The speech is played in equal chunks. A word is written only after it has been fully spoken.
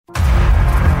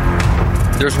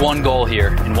There's one goal here,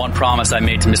 and one promise I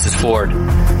made to Mrs. Ford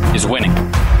is winning.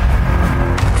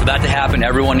 For that to happen,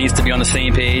 everyone needs to be on the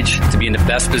same page to be in the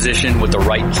best position with the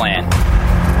right plan.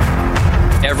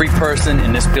 Every person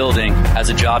in this building has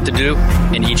a job to do,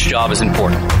 and each job is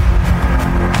important.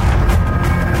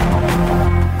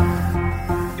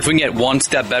 If we can get one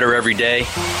step better every day,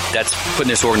 that's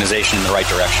putting this organization in the right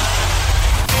direction.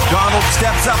 Darnold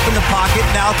steps up in the pocket,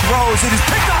 now throws. It is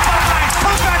picked up by Wentz.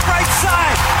 Comes back right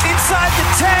side. Inside the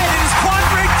 10. It is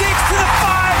Quandre Diggs to the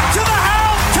 5. To the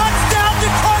house. Touchdown,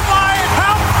 Detroit Lions.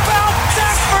 How about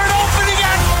Zach for an opening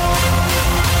act?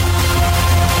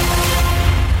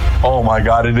 Oh my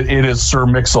God, it is Sir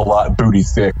Mix-a-Lot booty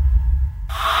thick.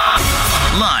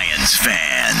 Lions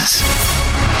fans,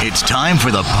 it's time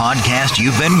for the podcast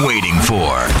you've been waiting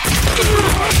for.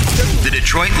 The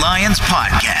Detroit Lions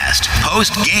Podcast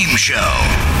post-game show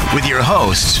with your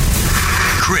hosts,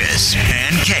 Chris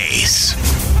and Case.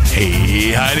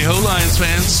 Hey, howdy-ho, Lions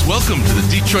fans. Welcome to the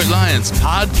Detroit Lions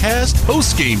Podcast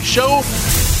post-game show.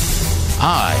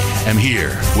 I am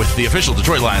here with the official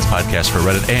Detroit Lions Podcast for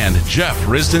Reddit and Jeff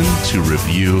Risdon to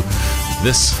review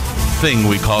this thing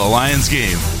we call a Lions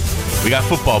game. We got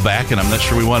football back, and I'm not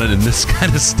sure we want it in this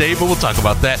kind of state, but we'll talk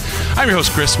about that. I'm your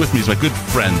host, Chris. With me is my good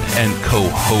friend and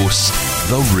co-host,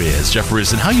 The Riz, Jeff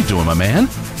Risdon. How you doing, my man?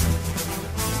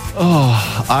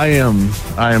 Oh, I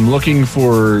am looking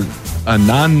for a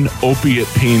non-opiate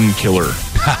painkiller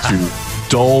to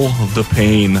dull the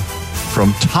pain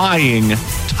from tying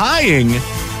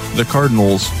the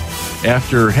Cardinals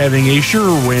after having a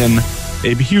sure win,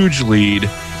 a huge lead,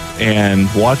 and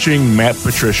watching Matt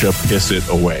Patricia piss it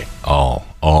away. All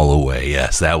away.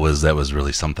 Yes, that was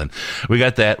really something. We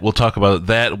got that. We'll talk about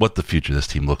that, what the future of this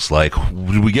team looks like.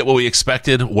 Did we get what we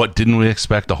expected? What didn't we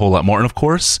expect? A whole lot more. And of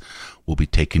course, we'll be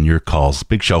taking your calls.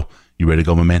 Big show. You ready to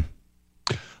go, my man?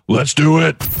 Let's do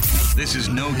it. This is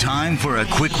no time for a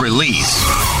quick release.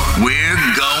 We're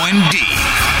going deep.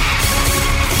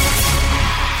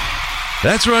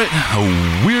 That's right.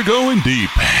 We're going deep.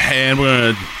 And we're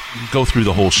going to go through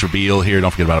the whole spiel here.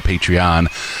 Don't forget about a Patreon.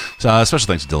 Special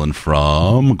thanks to Dylan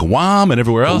from Guam and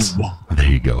everywhere else. There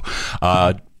you go.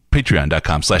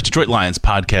 Patreon.com/Detroit Lions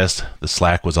Podcast. The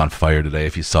Slack was on fire today.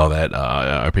 If you saw that,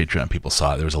 our Patreon people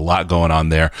saw it. There was a lot going on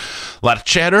there. A lot of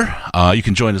chatter. You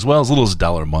can join as well. As little as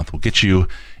 $1 a month will get you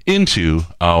into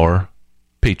our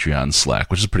Patreon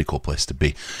Slack, which is a pretty cool place to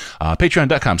be.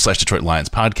 Patreon.com/Detroit Lions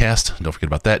Podcast. Don't forget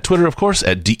about that. Twitter, of course,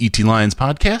 at DET Lions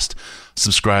Podcast.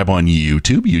 Subscribe on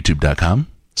YouTube,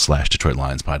 youtube.com/Detroit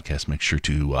Lions Podcast. Make sure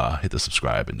to hit the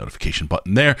subscribe and notification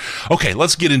button there. Okay,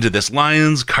 let's get into this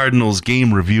Lions Cardinals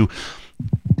game review.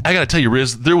 I got to tell you,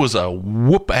 Riz, there was a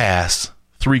whoop-ass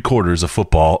 3 quarters of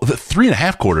football,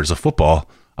 3.5 quarters of football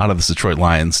out of this Detroit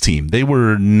Lions team. They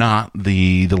were not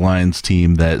the Lions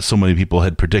team that so many people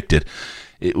had predicted.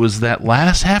 It was that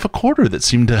last half a quarter that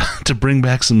seemed to bring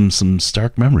back some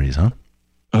stark memories, huh?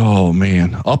 Oh,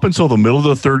 man. Up until the middle of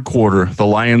the third quarter, the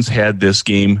Lions had this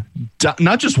game,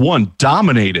 not just won,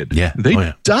 dominated. Yeah.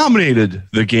 They dominated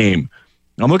the game.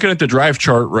 I'm looking at the drive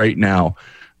chart right now.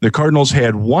 The Cardinals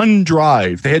had one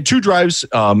drive. They had 2 drives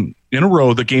in a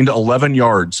row that gained 11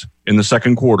 yards in the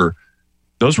second quarter.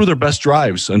 Those were their best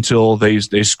drives until they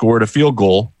scored a field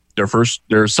goal,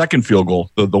 their second field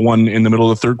goal, the one in the middle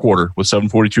of the third quarter with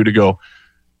 7:42 to go.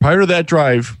 Prior to that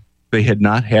drive, they had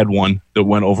not had one that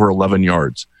went over 11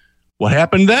 yards. What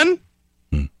happened then?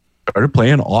 Started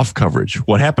playing off coverage.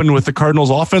 What happened with the Cardinals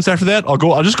offense after that?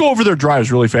 I'll just go over their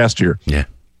drives really fast here. Yeah.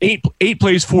 8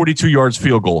 plays, 42 yards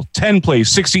field goal. 10 plays,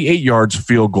 68 yards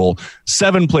field goal.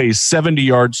 7 plays, 70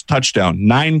 yards touchdown.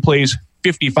 9 plays,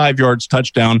 55 yards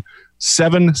touchdown.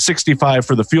 7:65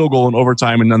 for the field goal in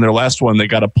overtime, and then their last one they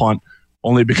got a punt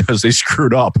only because they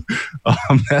screwed up.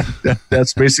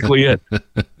 That's basically it.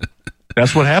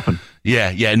 That's what happened.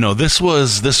 Yeah. No, this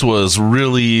was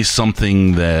really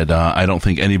something that I don't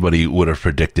think anybody would have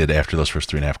predicted after those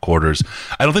first 3.5 quarters.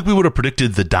 I don't think we would have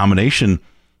predicted the domination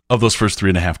of those first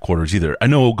 3.5 quarters either. I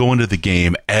know going into the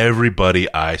game,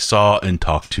 everybody I saw and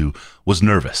talked to was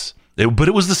nervous. But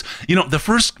it was this, the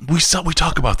first we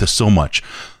talk about this so much.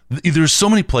 There's so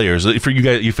many players for you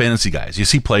guys, you fantasy guys. You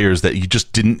see players that you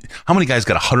just didn't. How many guys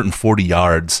got 140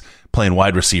 yards playing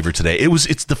wide receiver today?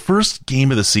 It's the first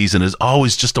game of the season is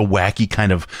always just a wacky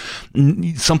kind of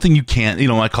something you can't.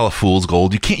 I call it fool's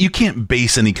gold. You can't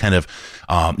base any kind of.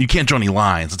 You can't draw any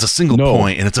lines. It's a single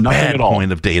point and it's a bad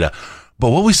point of data. But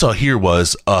what we saw here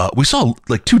was we saw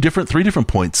like 3 different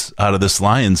points out of this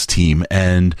Lions team,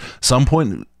 and some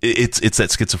point it's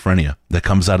that schizophrenia that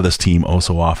comes out of this team oh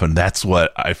so often. That's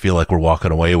what I feel like we're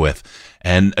walking away with.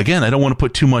 And again, I don't want to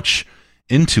put too much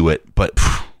into it, but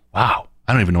wow,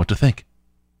 I don't even know what to think.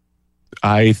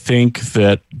 I think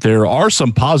that there are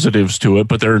some positives to it,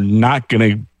 but they're not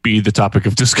going to be the topic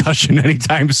of discussion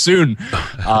anytime soon.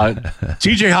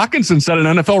 TJ Hawkinson set an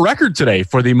NFL record today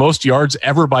for the most yards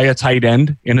ever by a tight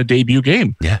end in a debut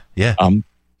game. Yeah.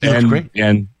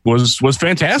 And was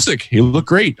fantastic. He looked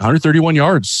great. 131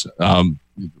 yards.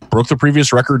 Broke the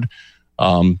previous record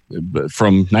from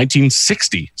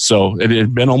 1960. So it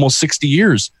had been almost 60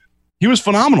 years. He was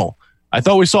phenomenal. I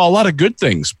thought we saw a lot of good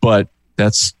things, but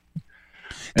that's...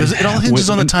 It all hinges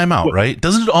on the timeout, right?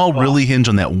 Doesn't it all really hinge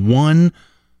on that one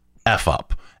F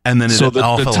up? And then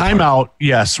the timeout,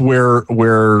 yes,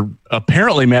 where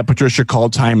apparently Matt Patricia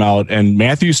called timeout and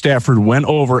Matthew Stafford went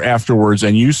over afterwards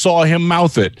and you saw him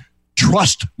mouth it.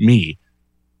 Trust me.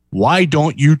 Why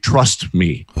don't you trust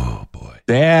me? Oh boy.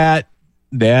 That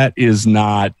is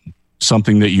not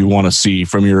something that you want to see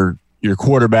from your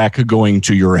quarterback going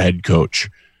to your head coach.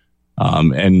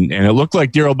 And it looked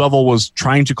like Darrell Bevell was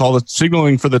trying to call the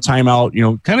signaling for the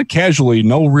timeout, kind of casually,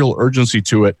 no real urgency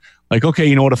to it. Like, okay,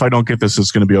 you know what? If I don't get this,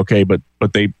 it's going to be okay. But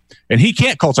he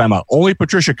can't call timeout. Only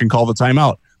Patricia can call the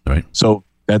timeout. Right. So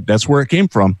that's where it came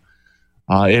from.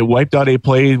 It wiped out a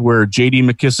play where J.D.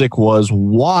 McKissick was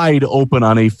wide open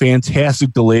on a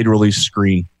fantastic delayed release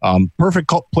screen.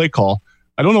 Perfect play call.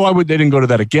 I don't know why they didn't go to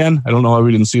that again. I don't know why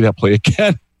we didn't see that play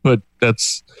again. But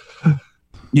that's.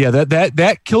 Yeah,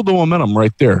 that killed the momentum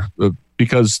right there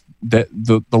because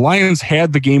the Lions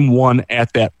had the game won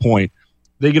at that point.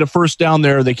 They get a first down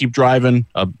there. They keep driving.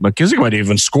 McKissick might have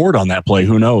even scored on that play.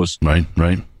 Who knows? Right.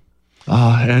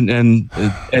 And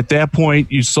at that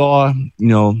point, you saw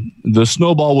the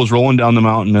snowball was rolling down the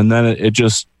mountain, and then it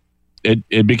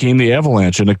became the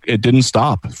avalanche, and it didn't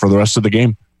stop for the rest of the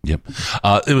game. Yep.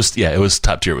 It was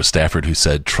top tier. It was Stafford who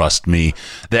said, "Trust me."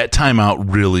 That timeout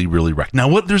really wrecked. Now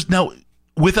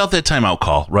without that timeout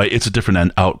call, right, it's a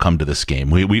different outcome to this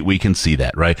game. We can see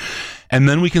that, right? And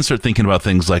then we can start thinking about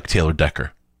things like Taylor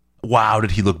Decker. Wow,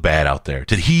 did he look bad out there?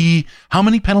 How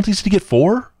many penalties did he get?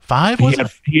 4? 5?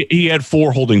 He had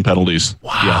 4 holding penalties.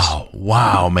 Wow. Yes.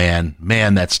 Wow,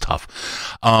 man, that's tough.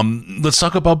 Let's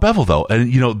talk about Bevell, though.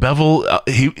 And,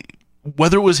 Bevell,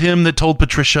 whether it was him that told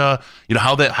Patricia,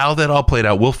 how that all played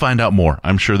out, we'll find out more.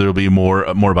 I'm sure there'll be more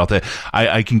about that.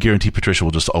 I can guarantee Patricia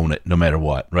will just own it no matter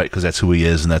what, right? Because that's who he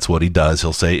is and that's what he does.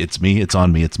 He'll say, it's me, it's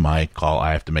on me, it's my call.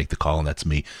 I have to make the call and that's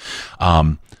me.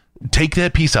 Take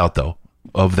that piece out though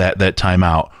of that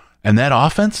timeout and that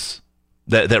offense,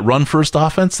 that run first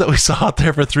offense that we saw out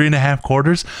there for 3.5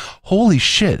 quarters. Holy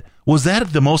shit. Was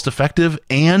that the most effective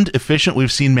and efficient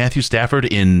we've seen Matthew Stafford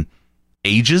in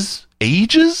ages?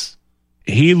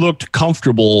 He looked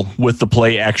comfortable with the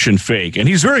play action fake, and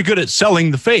he's very good at selling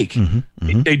the fake.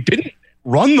 Mm-hmm. They didn't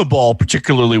run the ball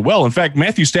particularly well. In fact,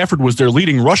 Matthew Stafford was their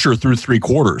leading rusher through 3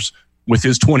 quarters with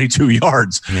his 22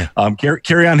 yards. Yeah.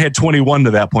 Carry-on had 21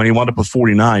 to that point. He wound up with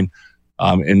 49,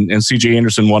 and C.J.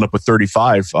 Anderson wound up with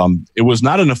 35. It was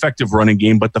not an effective running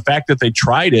game, but the fact that they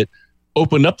tried it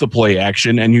opened up the play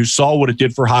action, and you saw what it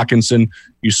did for Hawkinson.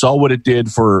 You saw what it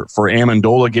did for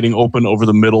Amendola getting open over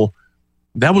the middle.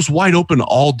 That was wide open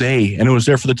all day, and it was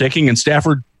there for the taking. And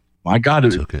Stafford, my God,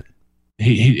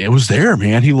 it was there,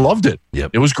 man. He loved it.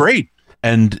 Yep. It was great.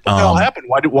 And what the hell happened?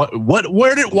 Why did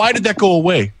that go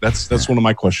away? That's one of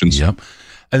my questions. Yep.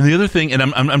 And the other thing, and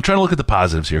I'm trying to look at the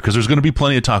positives here because there's going to be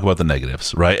plenty of talk about the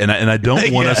negatives, right? And I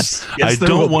don't want us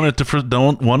don't want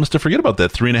us to forget about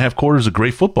that 3.5 quarters of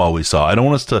great football we saw. I don't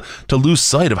want us to lose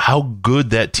sight of how good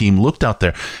that team looked out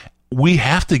there. We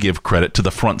have to give credit to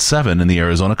the front 7 in the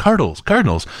Arizona Cardinals.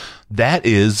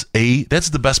 That's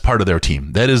the best part of their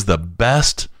team. That is the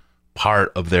best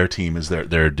part of their team is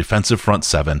their defensive front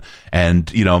 7. And,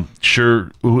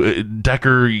 sure,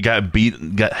 Decker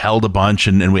got held a bunch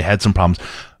and we had some problems,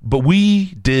 but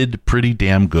we did pretty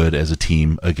damn good as a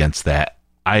team against that.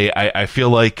 I feel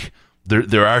like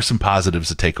there are some positives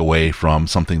to take away from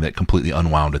something that completely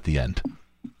unwound at the end.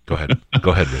 Go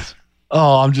ahead, Riz.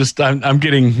 Oh, I'm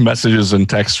getting messages and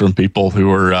texts from people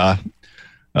who are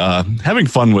having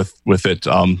fun with it.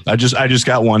 I just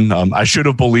got one. I should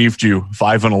have believed you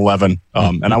 5-11.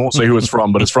 And I won't say who it's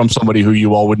from, but it's from somebody who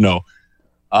you all would know.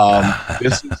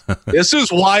 This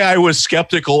is why I was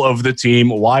skeptical of the team,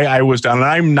 why I was down. And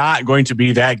I'm not going to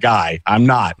be that guy. I'm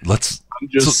not. I'm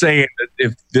just saying that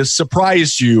if this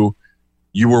surprised you,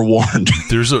 you were warned.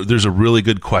 There's a really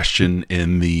good question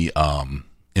in the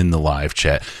live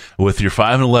chat. With your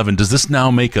 5-11, does this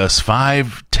now make us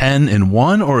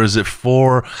 5-10-1, or is it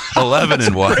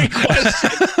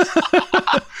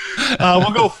 4-11-1?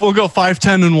 We'll go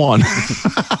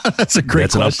 5-10-1. That's a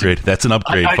great. That's an upgrade. That's an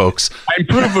upgrade, folks.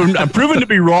 I'm proven to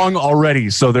be wrong already.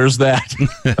 So there's that.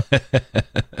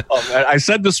 I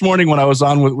said this morning when I was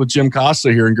on with Jim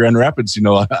Costa here in Grand Rapids,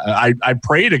 I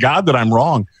pray to God that I'm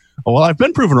wrong. Well, I've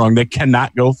been proven wrong. They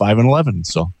cannot go 5-11.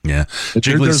 So yeah,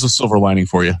 there's a silver lining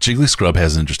for you. Jiggly Scrub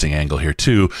has an interesting angle here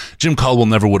too. Jim Caldwell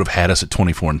never would have had us at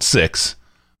 24-6,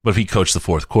 but if he coached the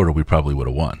fourth quarter, we probably would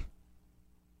have won.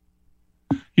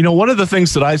 One of the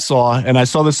things that I saw, and I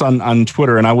saw this on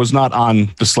Twitter, and I was not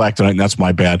on the Slack tonight, and that's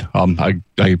my bad. I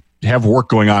have work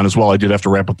going on as well. I did have to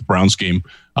wrap up the Browns game,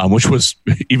 which was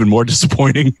even more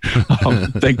disappointing.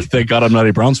 Thank God I'm not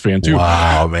a Browns fan too.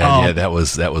 Wow, man, that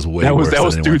was way worse.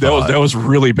 That was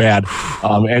really bad.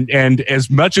 And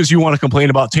as much as you want to complain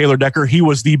about Taylor Decker, he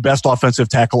was the best offensive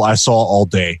tackle I saw all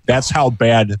day. That's how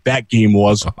bad that game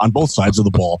was on both sides of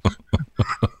the ball.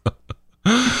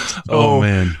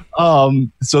 Man.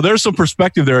 So there's some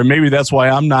perspective there, and maybe that's why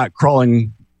I'm not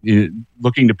crawling,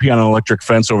 looking to pee on an electric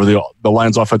fence over the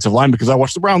Lions' offensive line, because I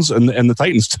watched the Browns and the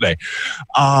Titans today.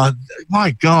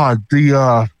 My God,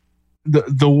 the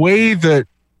way that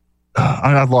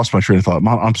I've lost my train of thought.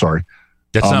 I'm sorry.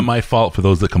 That's not my fault for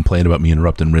those that complain about me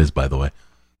interrupting Riz, by the way.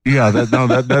 Yeah,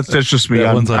 that's just me.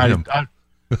 That one's on him.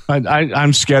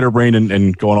 I'm scatterbrained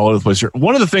and going all over the place here.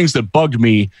 One of the things that bugged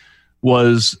me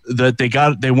was that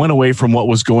they went away from what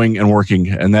was going and working,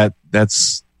 and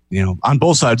that's on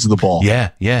both sides of the ball.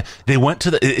 Yeah. They went to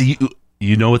the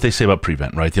you know what they say about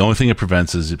prevent, right? The only thing it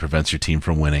prevents your team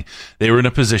from winning. They were in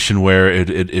a position where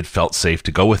it felt safe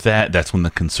to go with that. That's when the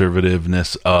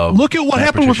conservativeness of look at what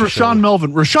happened with Rashawn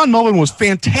Melvin. Rashawn Melvin was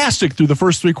fantastic through the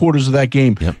first three quarters of that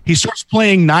game. Yep. He starts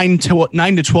playing 9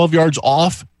 to 12 yards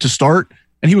off to start,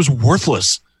 and he was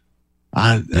worthless.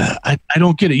 I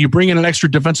don't get it. You bring in an extra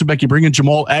defensive back. You bring in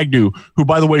Jamal Agnew, who,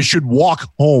 by the way, should walk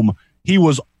home. He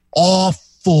was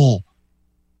awful.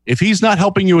 If he's not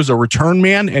helping you as a return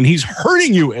man and he's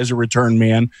hurting you as a return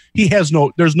man, there's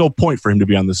no point for him to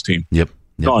be on this team. Yep.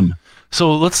 Done.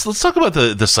 So let's talk about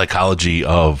the psychology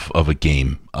of a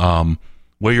game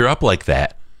where you're up like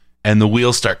that and the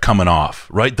wheels start coming off,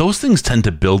 right? Those things tend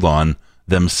to build on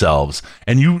themselves,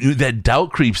 and that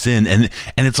doubt creeps in, and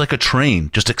it's like a train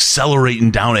just accelerating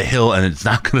down a hill, and it's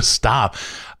not going to stop.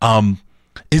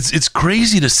 It's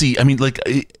crazy to see. I mean, like,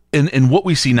 and what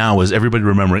we see now is everybody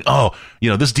remembering,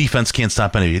 this defense can't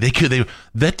stop anybody.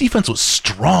 That defense was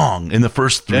strong in the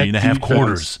first 3.5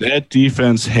 quarters. That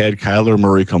defense had Kyler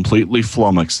Murray completely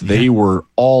flummoxed. They were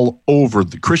all over.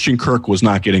 Christian Kirk was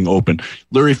not getting open.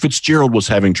 Larry Fitzgerald was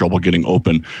having trouble getting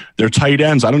open. Their tight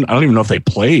ends, I don't even know if they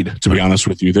played, to be honest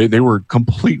with you. They were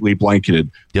completely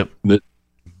blanketed. Yep.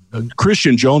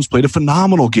 Christian Jones played a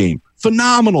phenomenal game.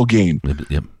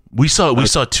 Yep. We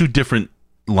saw two different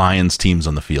Lions teams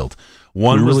on the field.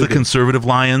 One was the conservative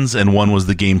Lions, and one was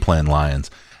the game plan Lions.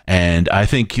 And I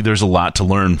think there's a lot to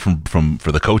learn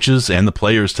for the coaches and the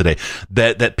players today.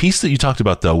 That piece that you talked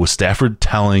about, though, with Stafford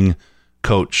telling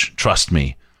Coach, "Trust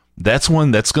me," that's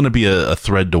going to be a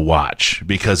thread to watch,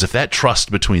 because if that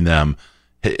trust between them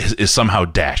is somehow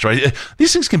dashed, right?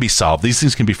 These things can be solved. These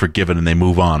things can be forgiven, and they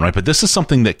move on, right? But this is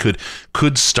something that could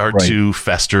start to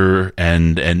fester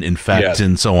and infect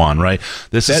and so on, right?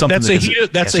 That's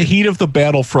a heat of the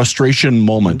battle frustration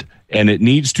moment, and it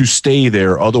needs to stay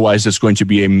there. Otherwise, it's going to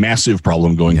be a massive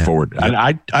problem going forward. Yeah.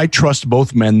 And I trust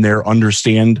both men there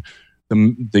understand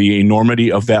the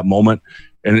enormity of that moment,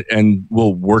 and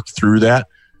we'll work through that.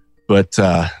 But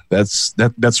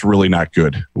that's really not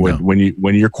good.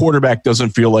 When your quarterback doesn't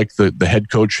feel like the head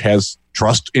coach has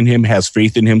trust in him, has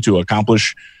faith in him to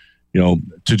accomplish, to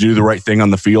do the right thing on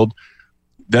the field,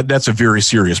 that's a very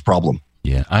serious problem.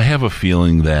 Yeah, I have a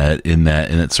feeling that in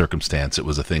that circumstance, it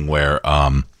was a thing where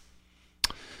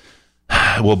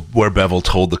Bevel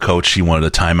told the coach he wanted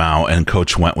a timeout, and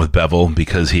coach went with Bevel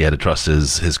because he had to trust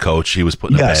his coach. He was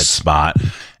put in a bad spot,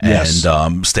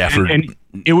 and Stafford. And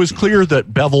it was clear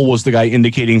that Bevel was the guy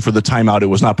indicating for the timeout. It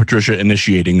was not Patricia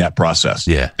initiating that process.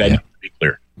 That needs to be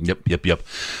clear. Yep.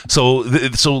 So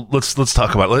let's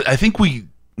talk about it. I think we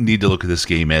need to look at this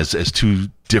game as two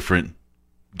different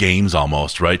games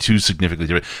almost, right? Two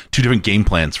different game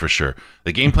plans for sure.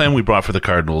 The game plan we brought for the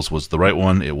Cardinals was the right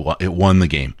one. It won the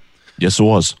game. Yes, it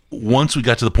was. Once we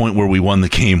got to the point where we won the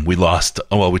game, we lost.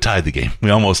 We tied the game.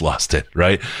 We almost lost it,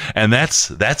 right? And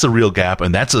that's a real gap,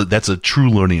 and that's a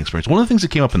true learning experience. One of the things that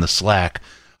came up in the Slack,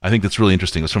 I think that's really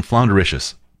interesting, was from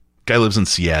Floundericious. Guy lives in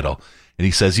Seattle, and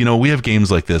he says, we have games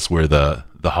like this where the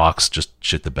Hawks just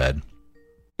shit the bed.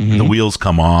 Mm-hmm. The wheels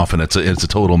come off, and it's a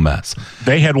total mess.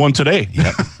 They had one today.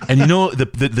 Yep. And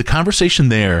the conversation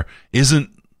there isn't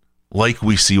like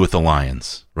we see with the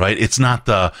Lions, right? It's not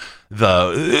the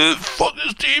fuck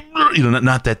this team,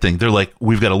 not that thing. They're like,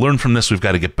 we've got to learn from this, we've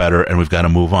got to get better, and we've got to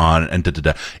move on. And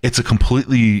it's a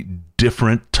completely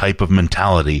different type of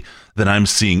mentality that I'm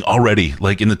seeing already,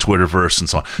 like in the Twitterverse and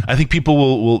so on. I think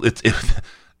people will.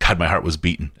 God, my heart was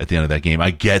beaten at the end of that game. I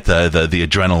get the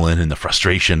adrenaline and the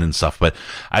frustration and stuff, but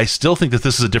I still think that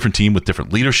this is a different team with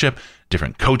different leadership,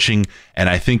 different coaching, and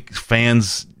I think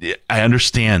fans. I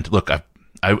understand. Look,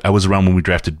 I was around when we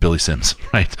drafted Billy Sims,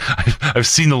 right? I've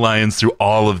seen the Lions through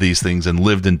all of these things and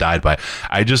lived and died by.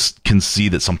 I just can see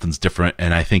that something's different,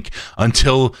 and I think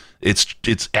until it's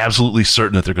absolutely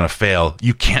certain that they're going to fail,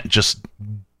 you can't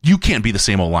be the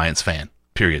same old Lions fan.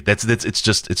 Period.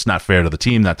 It's not fair to the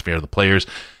team, not fair to the players,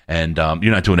 and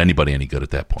you're not doing anybody any good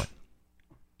at that point.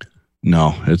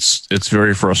 No, it's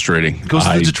very frustrating. It goes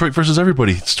to the Detroit versus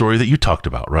everybody story that you talked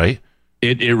about, right?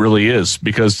 It really is,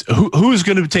 because who is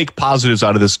going to take positives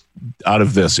out of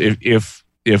this?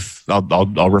 If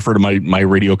I'll refer to my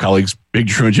radio colleagues, Big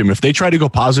Drew and Jim, if they try to go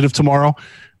positive tomorrow,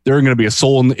 there are going to be a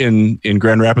soul in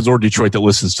Grand Rapids or Detroit that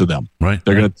listens to them. Right.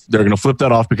 They're going to flip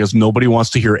that off because nobody wants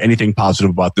to hear anything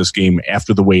positive about this game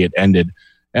after the way it ended,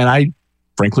 and I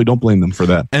frankly don't blame them for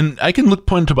that. And I can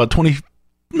point to about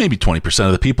maybe 20%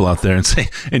 of the people out there and say,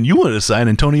 and you want to sign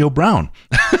Antonio Brown.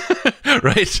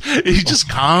 Right? You just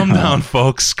calm down,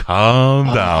 folks. Calm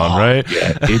down, right?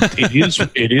 Yeah,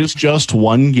 it is just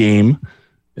one game.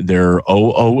 They're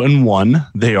 0-1.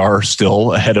 They are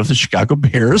still ahead of the Chicago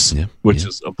Bears, which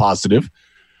is a positive.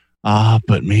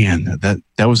 But man,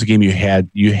 that was a game you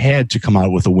had to come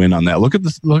out with a win on that. Look at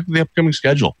the upcoming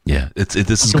schedule. Yeah, this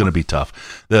is going to be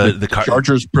tough. The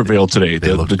Chargers prevailed today.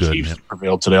 The Chiefs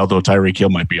prevailed today, although Tyreek Hill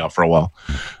might be out for a while.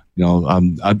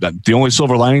 The only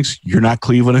silver linings: you're not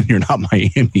Cleveland and you're not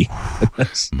Miami.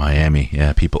 Miami,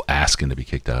 yeah, people asking to be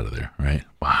kicked out of there, right?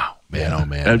 Wow, man, oh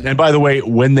man. And by the way,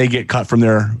 when they get cut from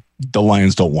there, the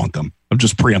Lions don't want them. I'm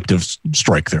just preemptive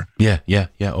strike there. Yeah.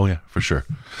 Oh yeah, for sure.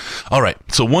 All right,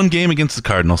 so one game against the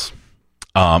Cardinals.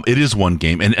 It is one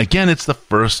game, and again, it's the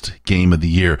first game of the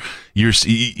year. You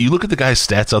look at the guys'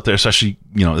 stats out there, especially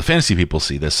the fantasy people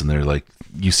see this, and they're like,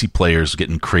 you see players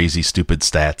getting crazy, stupid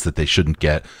stats that they shouldn't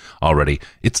get already.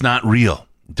 It's not real.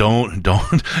 Don't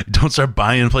start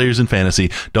buying players in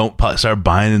fantasy. Don't start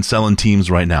buying and selling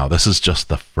teams right now. This is just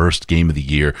the first game of the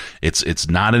year. It's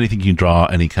not anything you can draw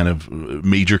any kind of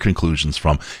major conclusions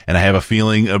from. And I have a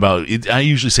feeling about it. I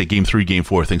usually say game 3, game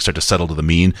 4, things start to settle to the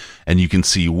mean, and you can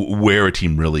see where a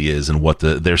team really is and what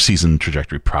their season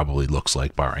trajectory probably looks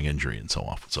like, barring injury and so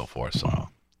on and so forth. So. Wow.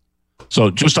 So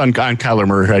just on Kyler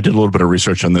Murray, I did a little bit of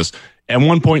research on this. At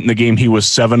one point in the game, he was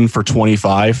 7 for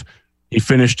 25. He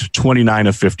finished 29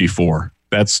 of 54.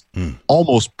 That's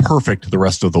almost perfect the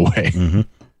rest of the way. Mm-hmm.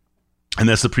 And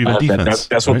that's the prevent defense.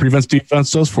 That's what prevents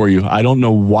defense does for you. I don't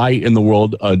know why in the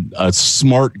world a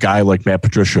smart guy like Matt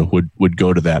Patricia would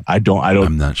go to that.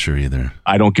 I'm not sure either.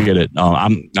 I don't get it.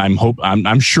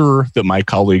 I'm sure that my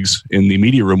colleagues in the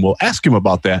media room will ask him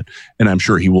about that, and I'm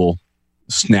sure he will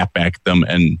snap back at them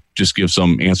and just give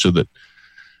some answer that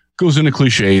goes into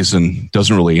cliches and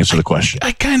doesn't really answer the question.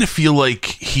 I kind of feel like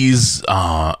he's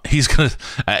gonna.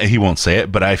 He won't say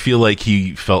it, but I feel like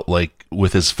he felt like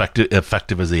with as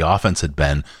effective as the offense had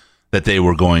been, that they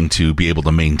were going to be able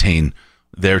to maintain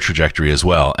their trajectory as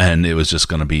well, and it was just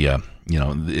going to be it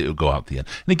would go out the end.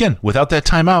 And again, without that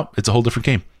timeout, it's a whole different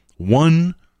game.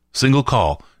 One single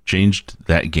call changed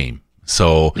that game.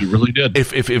 So he really did.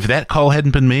 If that call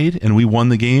hadn't been made and we won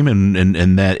the game and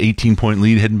that 18-point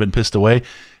lead hadn't been pissed away,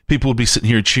 people would be sitting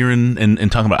here cheering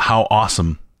and talking about how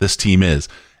awesome this team is.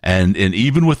 And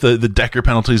even with the Decker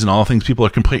penalties and all the things people are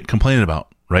complaining about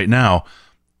right now,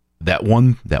 that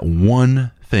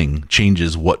one thing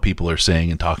changes what people are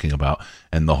saying and talking about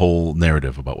and the whole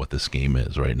narrative about what this game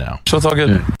is right now. So it's all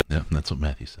good. Yeah, that's what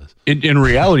Matthew says. In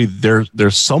reality,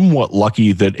 they're somewhat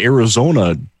lucky that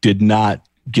Arizona did not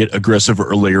get aggressive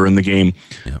earlier in the game.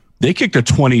 Yep. They kicked a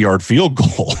 20-yard field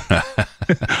goal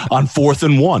on 4th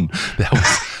and 1.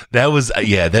 That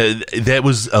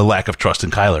was a lack of trust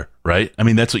in Kyler, right? I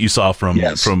mean, that's what you saw from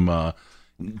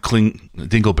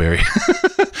Dingleberry.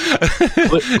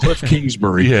 Cliff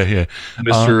Kingsbury. Yeah.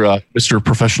 Mr.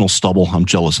 Professional Stubble. I'm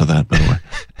jealous of that, by the way.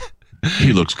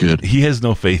 He looks good. He has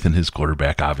no faith in his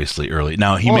quarterback, obviously, early.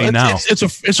 Now now.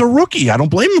 It's a rookie. I don't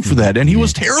blame him for that, and he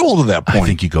was terrible to that point. I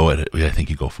think you go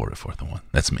for it 4th and 1.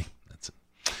 That's me. That's it.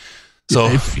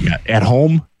 So at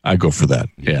home, I go for that.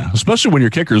 Yeah, especially when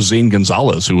your kicker is Zane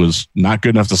Gonzalez, who was not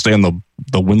good enough to stay on the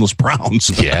winless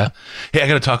Browns. Yeah. Hey, I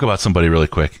got to talk about somebody really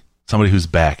quick. Somebody who's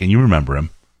back, and you remember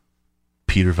him,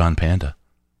 Peter Von Panda.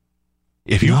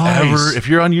 If you're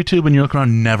on YouTube and you look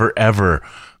around, never ever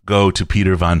go to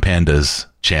Peter Von Panda's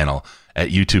channel at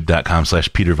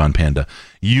youtube.com/Peter Von Panda.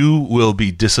 You will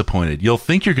be disappointed. You'll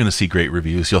think you're going to see great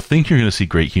reviews. You'll think you're going to see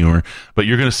great humor, but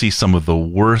you're going to see some of the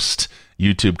worst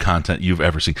YouTube content you've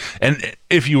ever seen. And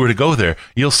if you were to go there,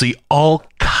 you'll see all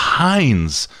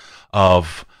kinds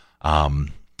of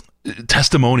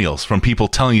testimonials from people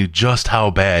telling you just how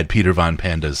bad Peter Von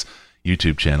Panda's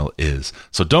YouTube channel is.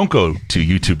 So don't go to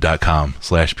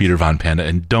youtube.com/Peter Von Panda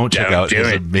and don't check out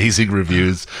his amazing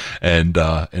reviews and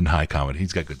high comment.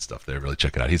 He's got good stuff there. Really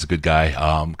check it out. He's a good guy.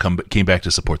 Came back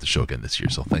to support the show again this year.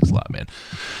 So thanks a lot, man.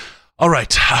 All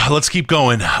right, let's keep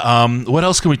going. What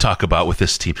else can we talk about with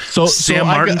this team? Sam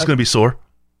Martin's going to be sore.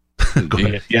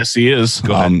 Yes, he is.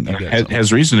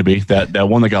 Has reason to be. That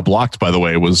one that got blocked, by the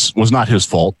way, was not his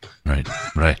fault.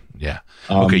 Right. Yeah.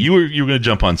 Okay, you were going to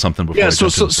jump on something before. Yeah.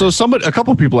 A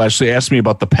couple of people actually asked me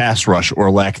about the pass rush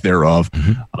or lack thereof,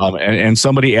 and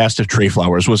somebody asked if Trey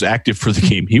Flowers was active for the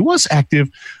game. He was active.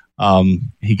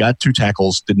 He got 2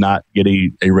 tackles, did not get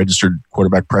a registered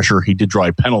quarterback pressure. He did draw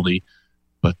a penalty,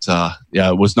 but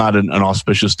it was not an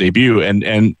auspicious debut.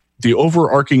 And the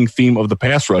overarching theme of the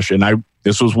pass rush, and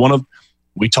this was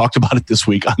we talked about it this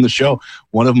week on the show.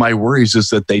 One of my worries is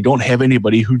that they don't have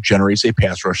anybody who generates a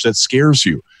pass rush that scares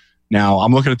you. Now,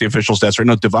 I'm looking at the official stats right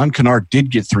now. Devon Kennard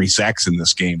did get 3 sacks in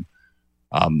this game.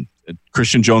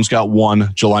 Christian Jones got 1.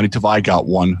 Jelani Tavai got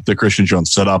 1. The Christian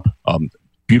Jones setup.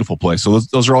 Beautiful play. So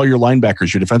those are all your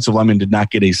linebackers. Your defensive linemen did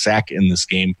not get a sack in this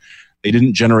game. They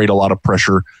didn't generate a lot of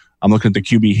pressure. I'm looking at the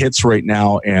QB hits right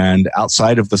now, and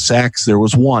outside of the sacks, there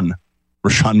was 1.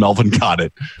 Rashawn Melvin got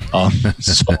it.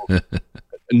 So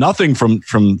nothing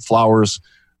from Flowers.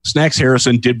 Snacks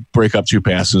Harrison did break up 2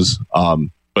 passes,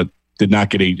 but did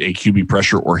not get a QB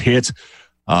pressure or hit.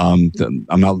 I'm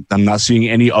not seeing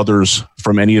any others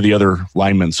from any of the other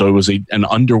linemen. So it was an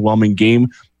underwhelming game.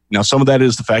 Now, some of that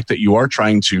is the fact that you are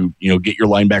trying to get your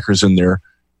linebackers in there,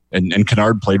 and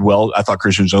Kennard played well. I thought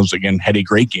Christian Jones again had a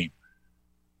great game.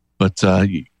 But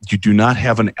you do not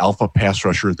have an alpha pass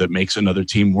rusher that makes another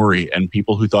team worry. And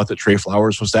people who thought that Trey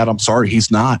Flowers was that, I'm sorry, he's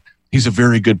not. He's a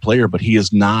very good player, but he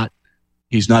is not.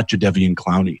 He's not Jadeveon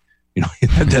Clowney.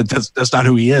 That's not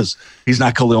who he is. He's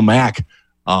not Khalil Mack.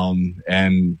 I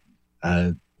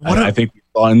think we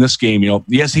saw in this game,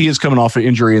 yes, he is coming off an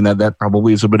injury, and that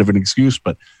probably is a bit of an excuse,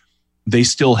 but they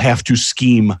still have to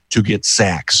scheme to get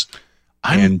sacks.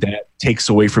 And that takes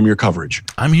away from your coverage.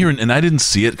 I'm hearing, and I didn't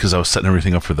see it because I was setting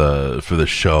everything up for the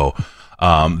show.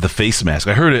 The face mask,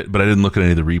 I heard it, but I didn't look at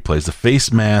any of the replays. The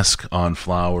face mask on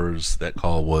Flowers, that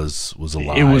call was a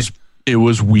lie. It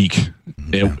was weak.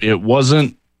 Mm-hmm.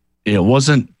 It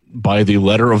wasn't by the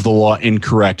letter of the law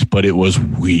incorrect, but it was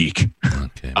weak.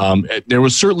 Okay. There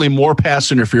was certainly more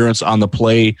pass interference on the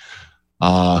play.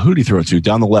 Who did he throw it to?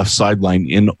 Down the left sideline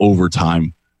in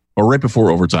overtime. Or right before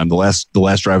overtime, the last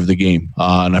drive of the game,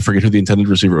 and I forget who the intended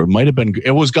receiver. It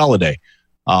was Galladay.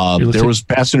 There was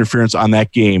pass interference on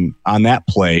that game, on that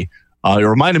play. It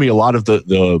reminded me a lot of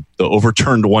the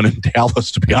overturned one in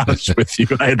Dallas, to be honest with you.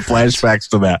 I had flashbacks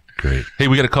to that. Great. Hey,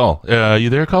 we got a call. You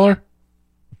there, caller?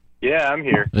 Yeah, I'm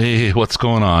here. Hey, what's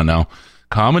going on now?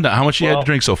 Comment. How much you had to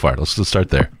drink so far? Let's start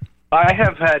there. I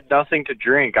have had nothing to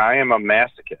drink. I am a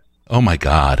masochist. Oh my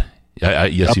God.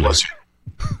 Yes, you was.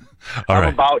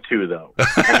 I'm about to, though.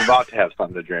 I'm about to have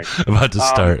something to drink. About to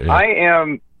start.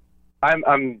 Yeah.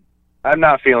 I'm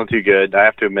not feeling too good. I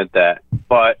have to admit that.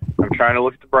 But I'm trying to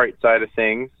look at the bright side of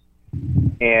things.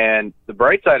 And the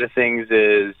bright side of things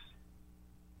is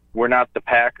we're not the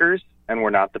Packers and we're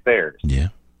not the Bears. Yeah,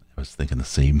 I was thinking the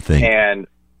same thing. And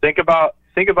think about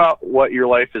what your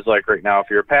life is like right now if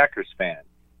you're a Packers fan.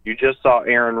 You just saw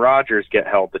Aaron Rodgers get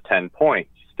held to 10 points.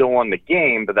 Still won the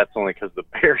game, but that's only because the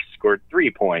Bears scored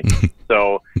 3 points.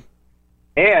 So,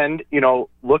 and,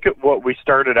 look at what we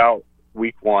started out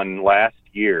week 1 last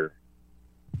year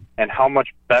and how much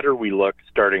better we look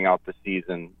starting out the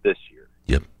season this year.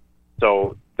 Yep.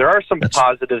 So there are some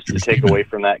positives to take away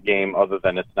from that game other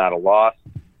than it's not a loss.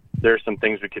 There are some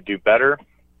things we could do better.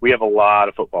 We have a lot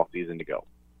of football season to go.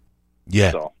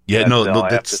 Yeah. So that's all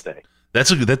I have to say.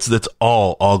 That's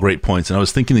all great points, and I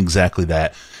was thinking exactly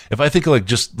that. If I think of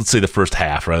just let's say the first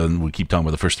half, rather than we keep talking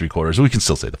about the first 3 quarters, we can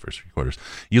still say the first 3 quarters.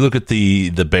 You look at the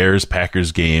Bears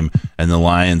Packers game and the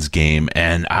Lions game,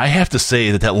 and I have to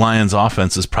say that Lions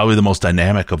offense is probably the most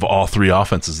dynamic of all 3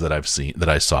 offenses that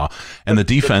I saw, and the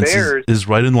defense is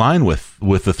right in line with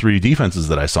the 3 defenses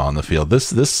that I saw on the field.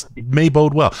 This may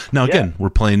bode well. Now again, we're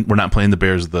not playing the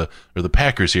Bears or the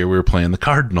Packers here. We're playing the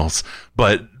Cardinals,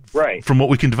 but. Right. From what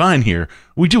we can divine here,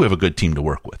 we do have a good team to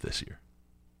work with this year.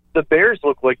 The Bears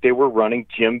look like they were running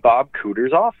Jim Bob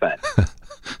Cooter's offense.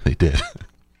 They did.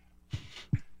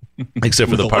 Except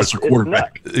for the part,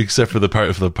 quarterback. except for the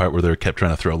part where they kept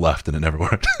trying to throw left and it never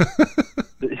worked.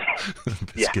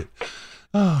 Yeah.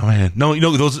 Oh man, no,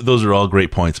 those are all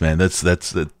great points, man. That's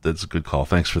a good call.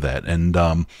 Thanks for that.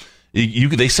 And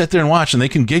they sit there and watch, and they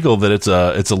can giggle that it's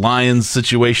a Lions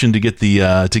situation to get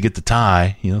the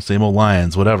tie. Same old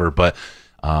Lions, whatever. But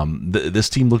this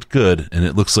team looked good, and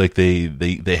it looks like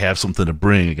they have something to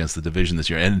bring against the division this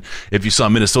year. And if you saw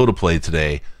Minnesota play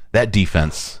today, that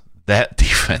defense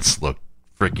looked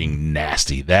freaking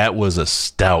nasty. That was a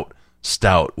stout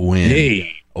win.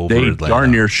 They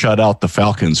darn near shut out the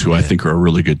Falcons, who I think are a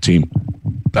really good team.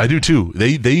 I do too.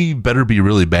 They better be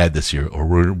really bad this year, or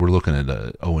we're looking at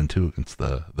 0-2 against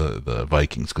the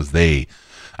Vikings, because they're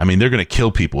going to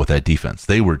kill people with that defense.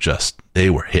 They were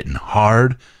hitting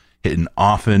hard, hitting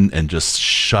often, and just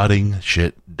shutting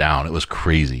shit down. It was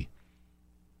crazy.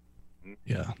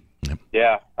 Yeah. Yep.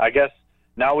 Yeah, I guess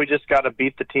now we just got to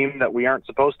beat the team that we aren't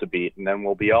supposed to beat, and then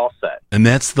we'll be all set. And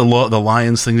that's the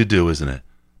Lions thing to do, isn't it?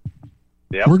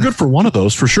 Yep. We're good for one of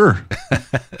those for sure.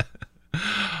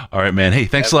 All right, man. Hey,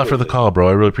 thanks a lot for the call, bro.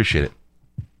 I really appreciate it.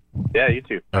 Yeah, you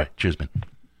too. All right, cheers, man.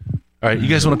 All right, you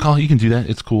guys want to call? You can do that.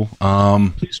 It's cool.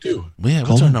 Please do. Yeah,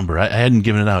 what's our number? I hadn't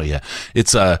given it out yet.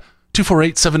 It's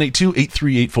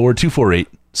 248-782-8384,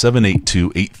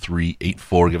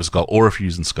 248-782-8384. Give us a call. Or if you're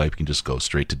using Skype, you can just go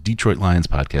straight to Detroit Lions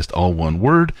Podcast, all one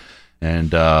word,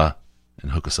 and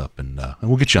hook us up, and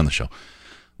we'll get you on the show.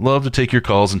 Love to take your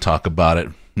calls and talk about it.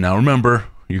 Now, remember,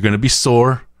 you're going to be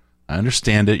sore. I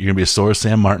understand it. You're going to be a sore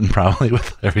Sam Martin probably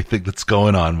with everything that's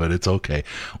going on, but it's okay.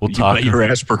 We'll talk. Your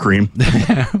Aspercream.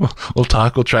 We'll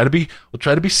talk. We'll try to be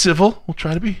civil. We'll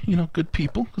try to be, good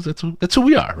people, because that's who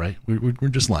we are, right? We're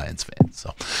just Lions fans.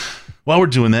 So while we're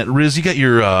doing that, Riz, you got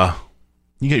your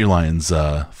Lions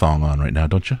thong on right now,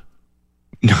 don't you?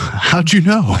 How'd you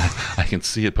know? I can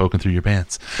see it poking through your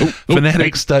pants.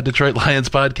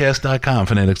 Fanatics.DetroitLionsPodcast.com.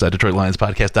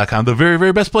 Fanatics.DetroitLionsPodcast.com. The very,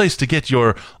 very best place to get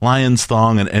your Lions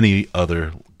thong and any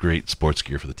other great sports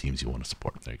gear for the teams you want to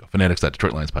support. There you go.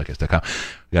 Fanatics.DetroitLionsPodcast.com.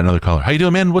 We got another caller. How you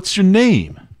doing, man? What's your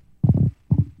name?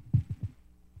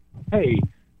 Hey,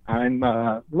 I'm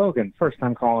Logan. First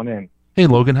time calling in. Hey,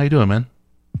 Logan. How you doing, man?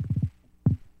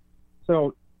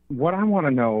 So what I want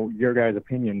to know your guys'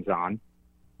 opinions on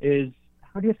is,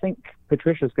 how do you think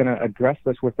Patricia's going to address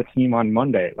this with the team on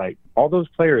Monday? Like, all those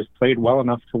players played well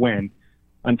enough to win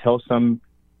until some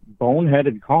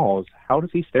boneheaded calls. How does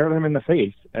he stare them in the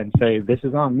face and say, this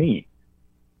is on me?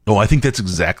 Oh, I think that's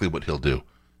exactly what he'll do.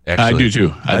 Actually, I do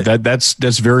too.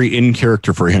 That's very in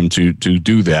character for him to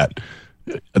do that.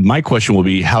 My question will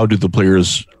be, how do the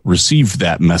players receive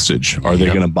that message? Are they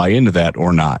going to buy into that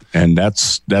or not? And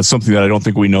that's something that I don't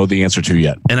think we know the answer to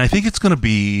yet. And I think it's going to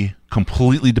be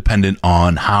completely dependent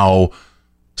on how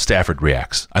Stafford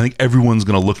reacts. I think everyone's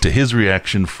going to look to his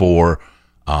reaction to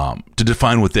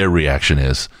define what their reaction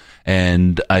is.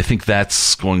 And I think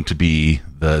that's going to be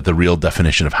the real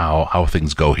definition of how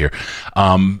things go here.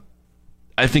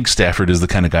 I think Stafford is the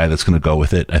kind of guy that's going to go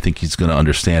with it. I think he's going to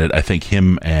understand it. I think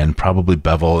him and probably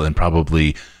Bevel and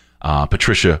probably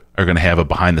Patricia are going to have a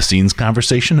behind-the-scenes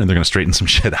conversation, and they're going to straighten some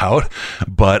shit out.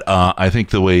 But I think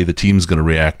the way the team's going to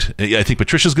react, I think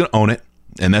Patricia's going to own it,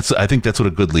 and I think that's what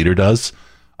a good leader does,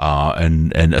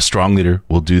 and a strong leader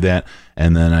will do that.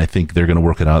 And then I think they're going to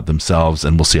work it out themselves,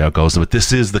 and we'll see how it goes. But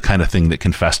this is the kind of thing that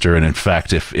can fester, and in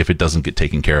fact, if it doesn't get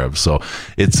taken care of, so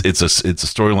it's a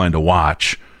storyline to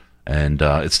watch. And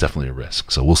it's definitely a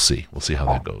risk. So we'll see. We'll see how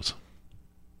that goes.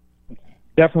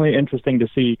 Definitely interesting to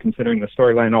see, considering the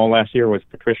storyline all last year was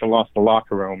Patricia lost the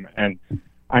locker room. And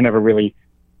I never really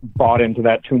bought into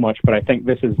that too much, but I think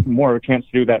this is more of a chance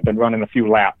to do that than running a few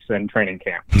laps in training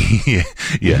camp. yeah,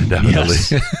 definitely.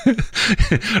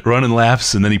 Yes. Running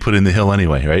laps, and then he put in the hill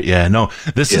anyway, right? Yeah, no,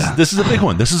 this is a big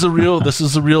one. This is a real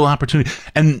opportunity.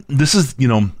 And this is,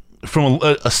 from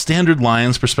a standard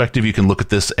Lions perspective, you can look at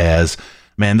this as,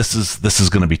 man, this is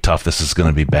going to be tough. This is going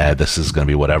to be bad. This is going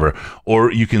to be whatever.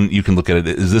 Or you can look at it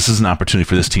as, this is an opportunity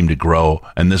for this team to grow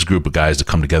and this group of guys to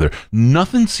come together.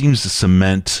 Nothing seems to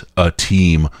cement a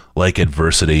team like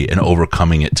adversity and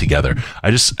overcoming it together.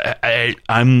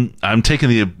 I'm taking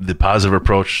the positive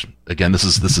approach. Again, this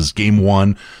is game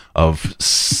one of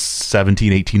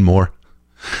 17, 18 more.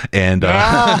 And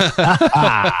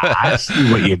I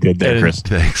see what you did there, Chris.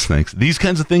 Thanks. These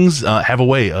kinds of things have a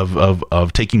way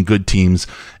of taking good teams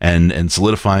and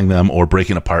solidifying them, or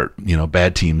breaking apart,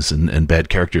 bad teams and bad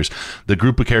characters. The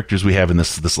group of characters we have in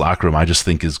this locker room, I just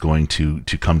think, is going to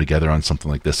come together on something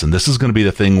like this. And this is going to be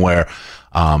the thing where,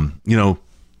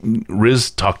 Riz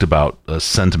talked about a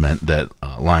sentiment that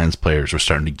Lions players are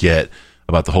starting to get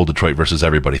about the whole Detroit versus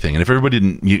everybody thing. And if everybody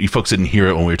didn't, you folks didn't hear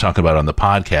it when we were talking about it on the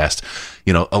podcast,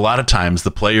 a lot of times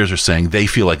the players are saying they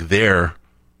feel like they're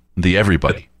the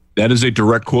everybody. That is a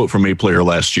direct quote from a player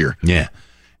last year. Yeah.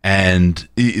 And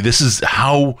this is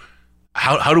how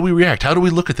do we react? How do we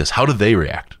look at this? How do they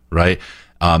react? Right.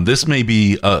 This may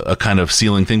be a kind of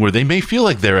ceiling thing where they may feel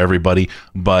like they're everybody,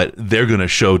 but they're going to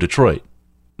show Detroit.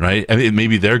 Right. I mean,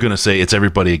 maybe they're going to say it's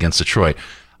everybody against Detroit.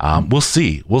 We'll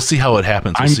see. We'll see how it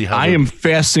happens. We'll see how I am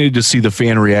fascinated to see the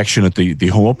fan reaction at the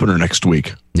home opener next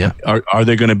week. Yeah. Are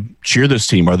they going to cheer this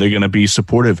team? Are they going to be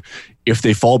supportive? If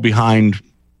they fall behind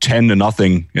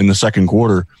 10-0 in the second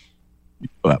quarter,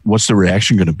 what's the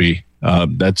reaction going to be?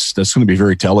 That's going to be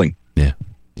very telling. Yeah.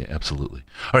 Yeah, absolutely.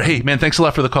 All right. Hey, man, thanks a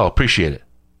lot for the call. Appreciate it.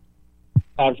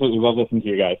 Absolutely love listening to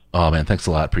you guys. Oh, man, thanks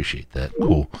a lot. Appreciate that.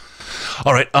 Cool.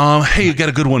 All right. Hey, you got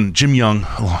a good one. Jim Young.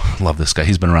 Oh, love this guy.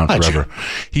 He's been around forever.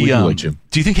 Jim.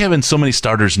 Do you think having so many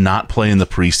starters not play in the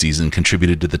preseason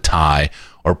contributed to the tie,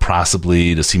 or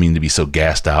possibly to seeming to be so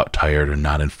gassed out, tired, or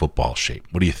not in football shape?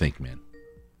 What do you think, man?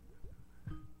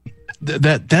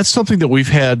 That's something that we've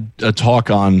had a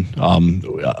talk on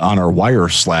our Wire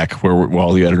Slack where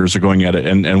all the editors are going at it.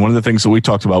 And one of the things that we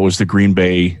talked about was the Green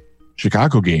Bay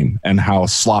Chicago game and how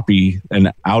sloppy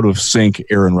and out of sync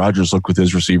Aaron Rodgers looked with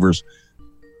his receivers.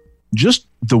 Just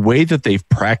the way that they've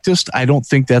practiced, I don't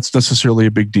think that's necessarily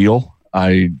a big deal.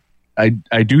 I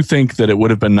do think that it would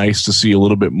have been nice to see a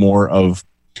little bit more of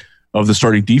the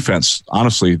starting defense,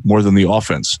 honestly, more than the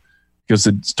offense, because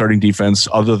the starting defense,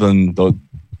 other than the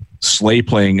Slay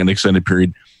playing an extended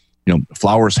period,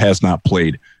 Flowers has not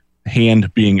played.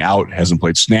 Hand being out hasn't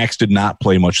played. Snacks did not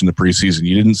play much in the preseason.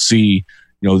 You didn't see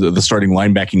the starting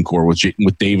linebacking core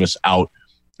with Davis out.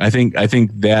 I think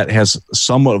that has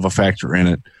somewhat of a factor in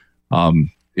it.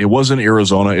 It wasn't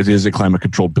Arizona. It is a climate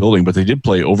controlled building, but they did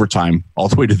play overtime all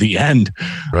the way to the end.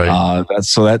 Right.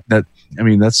 That's going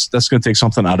to take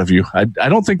something out of you. I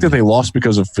don't think that they lost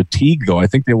because of fatigue, though. I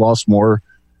think they lost more.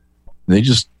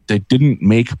 They didn't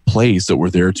make plays that were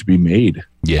there to be made.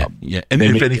 Yeah. Yeah. And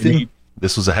if anything,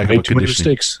 this was a heck of a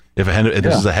conditioning.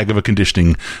 This is a heck of a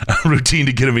conditioning routine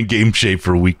to get him in game shape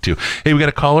for week 2. Hey, we got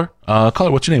a caller.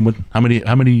 Caller, what's your name? How many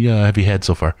have you had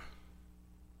so far?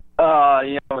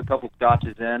 A couple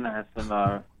scotches in. I have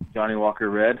some Johnny Walker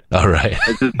Red. All right.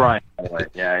 This is Brian, by the way.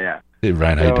 Yeah. Hey,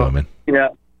 Brian, how you doing, man?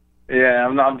 Yeah.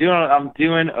 I'm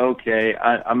doing okay.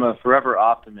 I'm a forever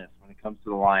optimist when it comes to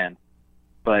the Lions.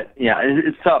 But yeah,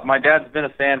 it's tough. My dad's been a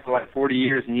fan for like 40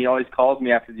 years, and he always calls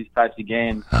me after these types of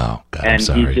games. Oh, God, and I'm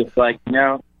sorry. he's just like,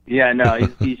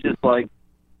 he's just like,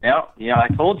 I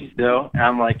told you so. And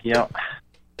I'm like,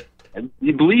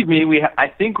 you believe me? I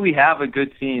think we have a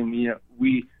good team.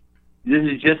 This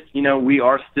is just, we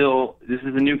are still. This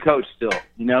is a new coach still.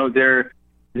 They're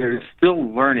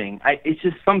still learning. It's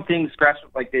just some things scratch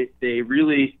like they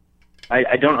really.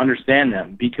 I don't understand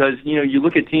them because you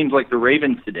look at teams like the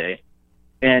Ravens today.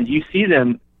 And you see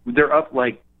them, they're up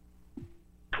like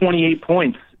 28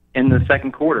 points in the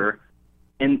second quarter,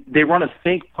 and they run a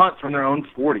fake punt from their own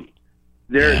 40.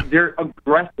 They're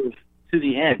aggressive to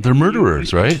the end. They're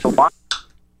murderers, right? And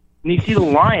you see the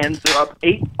Lions, they're up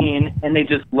 18, and they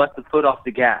just let the foot off the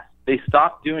gas. They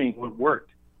stopped doing what worked.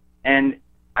 And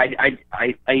I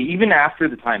even after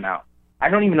the timeout, I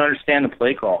don't even understand the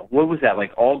play call. What was that,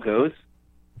 like all goes?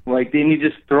 Like, didn't you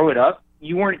just throw it up?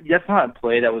 That's not a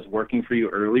play that was working for you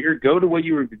earlier. Go to what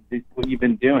you've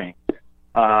been doing.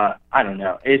 I don't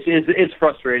know. It's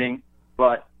frustrating,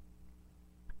 but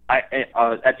at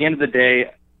the end of the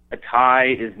day, a tie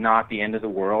is not the end of the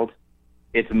world.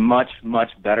 It's much,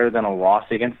 much better than a loss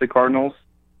against the Cardinals.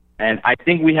 And I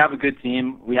think we have a good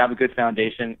team. We have a good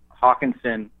foundation.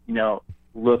 Hawkinson,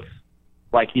 looks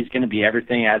like he's going to be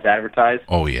everything as advertised.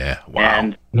 Oh yeah! Wow!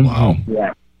 And, wow!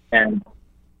 Yeah, and.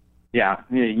 Yeah,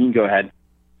 you can go ahead.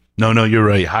 No, you're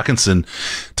right. Hawkinson,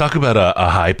 talk about a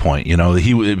high point.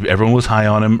 Everyone was high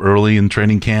on him early in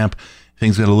training camp.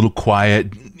 Things got a little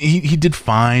quiet. He did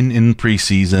fine in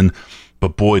preseason,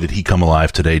 but boy, did he come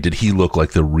alive today. Did he look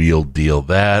like the real deal?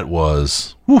 That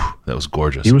was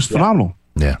gorgeous. He was phenomenal.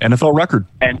 Yeah. NFL record.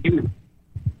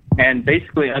 And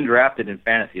basically undrafted in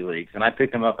fantasy leagues. And I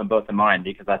picked him up in both of mine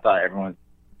because I thought everyone was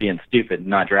being stupid and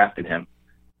not drafting him.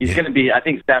 He's going to be, I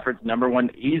think, Stafford's number one,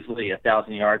 easily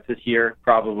 1,000 yards this year,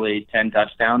 probably 10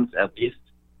 touchdowns at least.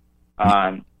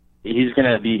 He's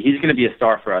going to be a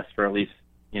star for us for at least,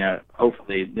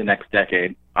 hopefully the next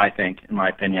decade. I think, in my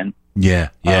opinion. Yeah.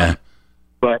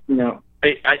 But look,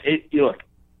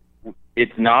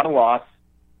 it's not a loss.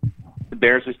 The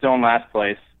Bears are still in last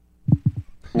place.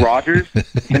 Rodgers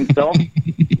himself,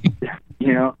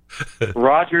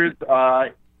 Rodgers,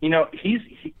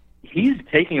 he's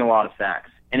taking a lot of sacks.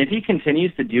 And if he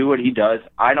continues to do what he does,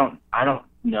 I don't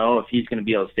know if he's going to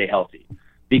be able to stay healthy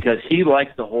because he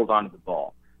likes to hold on to the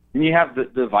ball. And you have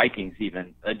the Vikings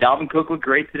even. Dalvin Cook looked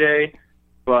great today,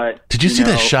 but did you see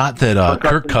that shot that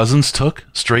Kirk Cousins took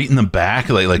straight in the back,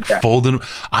 like folding?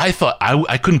 I thought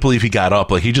I couldn't believe he got up.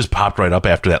 Like he just popped right up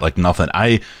after that, like nothing.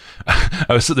 I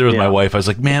was sitting there with my wife. I was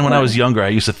like, man, when I was younger, I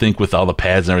used to think with all the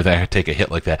pads and everything, I could take a hit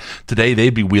like that. Today,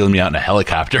 they'd be wheeling me out in a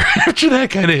helicopter after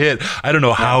that kind of hit. I don't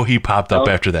know how he popped up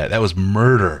after that. That was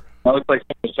murder. That looks like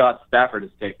some shots Stafford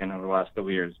has taken over the last couple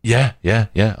of years. Yeah,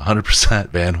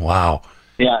 100%, man. Wow.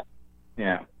 Yeah.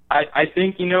 I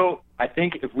think, I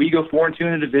think if we go 4-2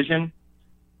 in the division,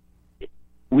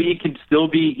 we could still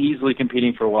be easily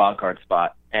competing for a wild card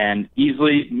spot and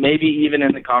easily, maybe even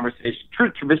in the conversation.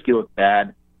 Trubisky looked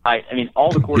bad. I mean,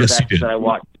 all the quarterbacks that I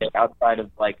watched outside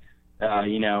of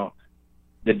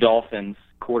the Dolphins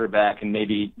quarterback and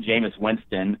maybe Jameis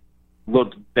Winston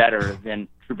looked better than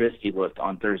Trubisky looked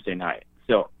on Thursday night.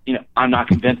 So, I'm not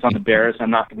convinced on the Bears. I'm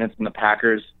not convinced on the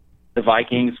Packers. The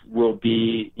Vikings will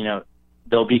be,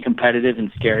 they'll be competitive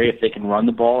and scary if they can run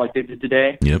the ball like they did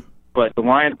today. Yep. But the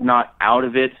Lions are not out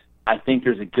of it. I think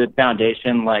there's a good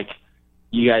foundation. Like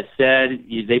you guys said,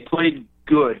 they played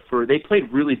they played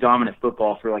really dominant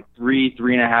football for like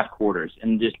 3.5 quarters,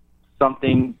 and just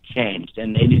something changed.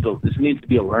 And this needs to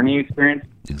be a learning experience.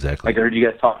 Exactly. Like I heard you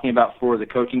guys talking about for the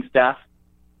coaching staff,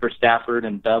 for Stafford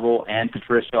and Bevel and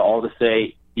Patricia, all to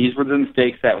say these were the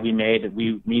mistakes that we made. That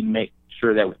we need to make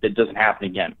sure that it doesn't happen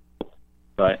again.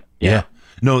 But yeah.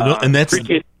 No, and that's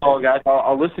appreciate the call, guys.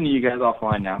 I'll listen to you guys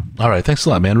offline now. All right, thanks a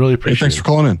lot, man. Really appreciate it. Thanks for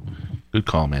calling in. Good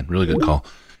call, man. Really good call.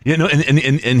 Yeah, no,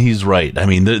 and he's right. I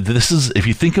mean, this is, if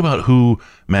you think about who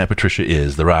Matt Patricia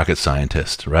is, the rocket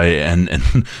scientist, right? And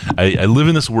I live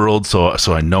in this world, so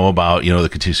I know about the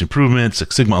continuous improvement,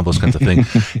 Six Sigma, all those kinds of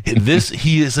things.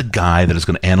 He is a guy that is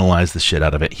going to analyze the shit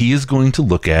out of it. He is going to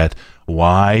look at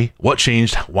what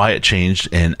changed, why it changed,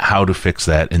 and how to fix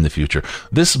that in the future.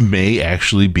 This may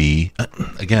actually be,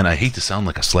 again, I hate to sound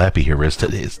like a slappy here, Riz.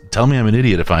 Tell me I'm an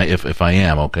idiot if I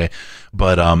am, okay?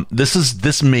 But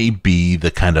this may be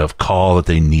the kind of call that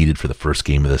they needed for the first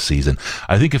game of the season.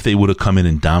 I think if they would have come in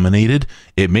and dominated,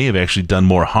 it may have actually done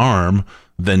more harm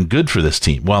than good for this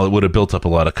team. While it would have built up a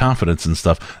lot of confidence and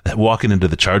stuff, that walking into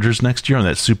the Chargers next year on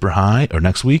that super high, or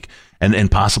next week,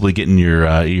 and possibly getting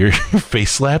your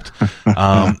face slapped,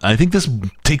 I think this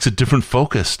takes a different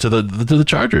focus to the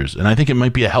Chargers, and I think it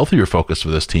might be a healthier focus for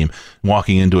this team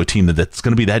walking into a team that's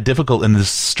going to be that difficult in this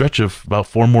stretch of about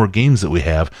 4 more games that we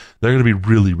have. They're going to be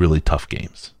really, really tough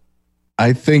games.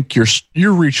 I think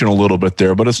you're reaching a little bit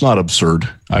there, but it's not absurd.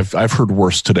 I've heard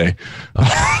worse today.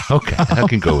 Okay, I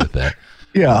can go with that.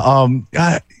 Yeah,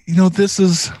 this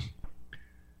is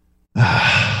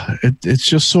it's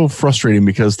just so frustrating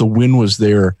because the win was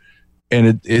there,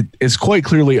 and it's quite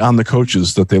clearly on the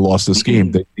coaches that they lost this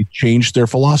game. They changed their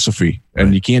philosophy,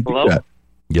 and you can't do that.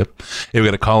 Yep. Hey, we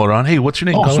got a caller on. Hey, what's your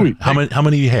name? Oh, caller? sweet. How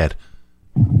many you had?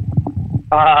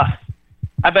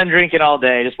 I've been drinking all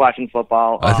day, just watching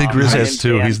football. I think Riz has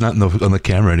too. He's not on the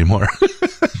camera anymore.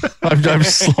 I'm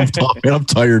slumped off, man. I'm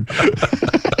tired.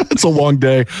 It's a long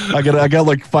day. I got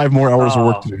like 5 more hours of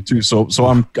work to do too. So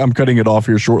I'm cutting it off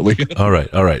here shortly. All right.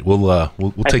 We'll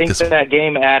take this. I think that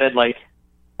game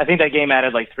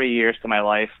added like 3 years to my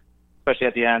life, especially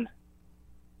at the end.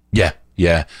 Yeah.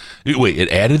 Wait, it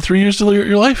added 3 years to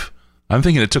your life? I'm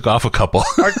thinking it took off a couple.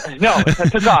 No,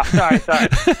 it took off. Sorry.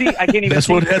 See, I can't even that's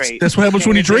think what straight. That's what happens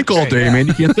when you drink all day, man.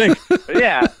 You can't think.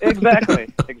 Yeah, exactly.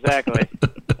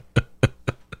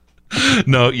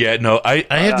 No. I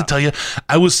have to tell you,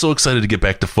 I was so excited to get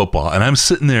back to football, and I'm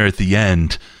sitting there at the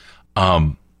end.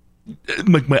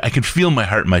 I can feel my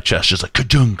heart in my chest, just like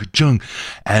ka-chung,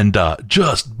 and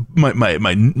just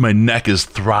my neck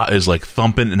is like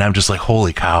thumping, and I'm just like,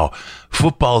 holy cow,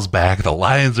 football's back, the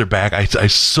Lions are back. I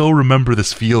so remember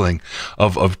this feeling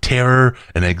of terror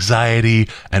and anxiety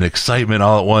and excitement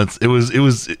all at once. It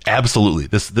was absolutely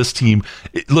this team.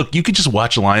 Look, you could just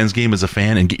watch a Lions game as a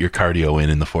fan and get your cardio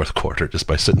in the fourth quarter just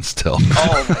by sitting still.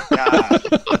 Oh my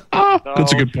god,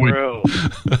 that's a good point.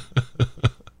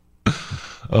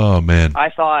 Oh man! I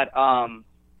thought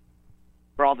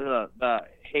for all the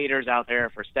haters out there,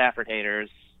 for Stafford haters,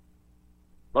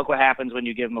 look what happens when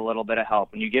you give them a little bit of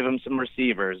help, when you give them some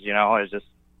receivers. It's just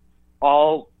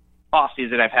all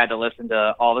offseason I've had to listen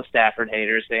to all the Stafford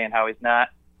haters saying how he's not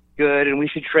good and we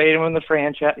should trade him in the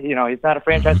franchise. He's not a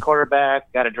franchise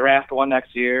quarterback. Got to draft one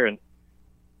next year, and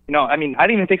I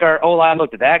didn't even think our O-line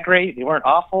looked that great. They weren't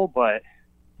awful, but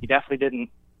he definitely didn't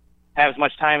have as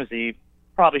much time as he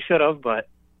probably should have. But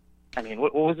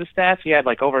what was the stats? He had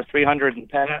like over 300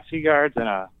 passing yards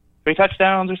and 3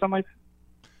 touchdowns or something like that.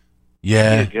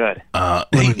 Yeah. He did good.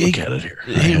 Let me look at it here.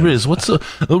 Hey, Riz, what's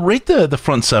rate the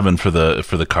front seven for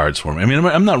the Cards for me? I mean,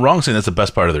 I'm not wrong saying that's the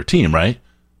best part of their team, right?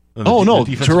 Oh, no.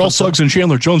 Terrell Suggs and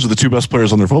Chandler Jones are the two best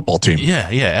players on their football team. Yeah,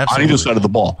 absolutely. On either side of the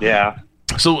ball. Yeah.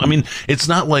 So, I mean, it's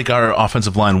not like our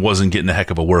offensive line wasn't getting a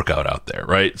heck of a workout out there,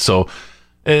 right? So,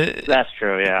 that's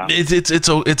true, yeah. It's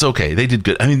okay. They did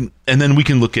good. I mean, and then we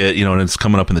can look at, and it's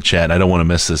coming up in the chat, and I don't want to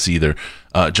miss this either.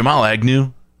 Jamal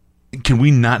Agnew, can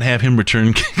we not have him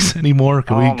return kicks anymore?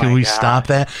 Can we stop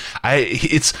that?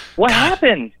 What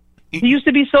happened? He used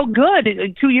to be so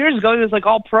good. 2 years ago, he was like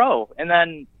all pro, and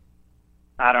then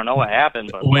I don't know what happened.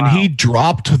 But when he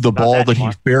dropped the ball that he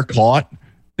fair caught,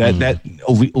 that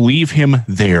leave him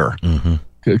there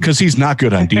because he's not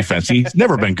good on defense. He's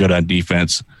never been good on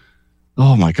defense.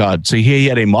 Oh my God! So he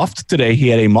had a muff today. He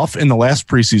had a muff in the last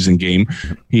preseason game.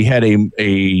 He had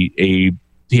he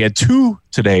had two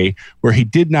today where he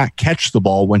did not catch the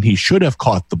ball when he should have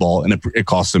caught the ball, and it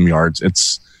cost him yards.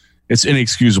 It's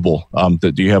inexcusable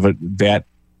that you have that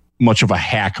much of a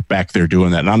hack back there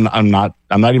doing that. And I'm not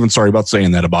even sorry about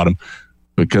saying that about him,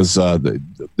 because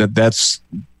that's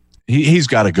he's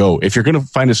got to go. If you're going to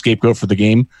find a scapegoat for the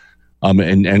game,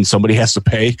 and somebody has to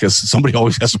pay, because somebody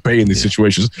always has to pay in these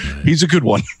situations, he's a good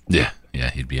one. Yeah,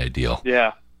 he'd be ideal.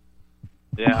 Yeah.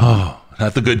 Oh,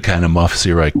 not the good kind of muffs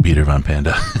here, right, Peter Von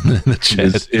Panda? In the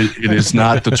chat. It is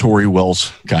not the Tory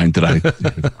Wells kind that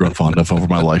I've grown fond of over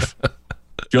my life. If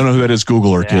you don't know who that is,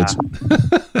 Google her, kids.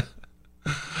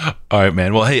 All right,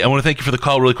 man. Well, hey, I want to thank you for the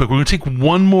call really quick. We're going to take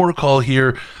one more call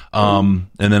here, and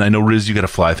then I know, Riz, you got to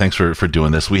fly. Thanks for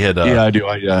doing this. We had yeah, I do.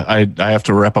 I have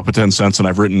to wrap up at 10 cents, and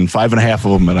I've written 5.5 of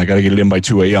them, and I got to get it in by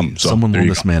 2 a.m. So someone loan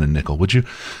this man a nickel, would you?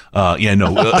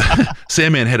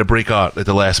 Sandman had a breakout at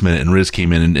the last minute, and Riz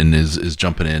came in and is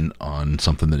jumping in on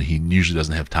something that he usually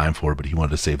doesn't have time for, but he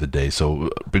wanted to save the day. So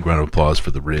big round of applause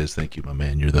for the Riz. Thank you, my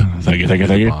man. You're the thank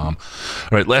you. Bomb.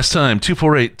 All right, last time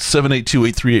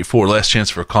 248-782-8384. Last chance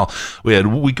for a call. We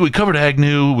covered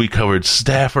Agnew. We covered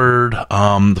Stafford.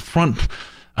 The front.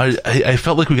 I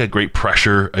felt like we got great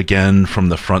pressure again from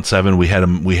the front seven. We had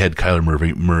Kyler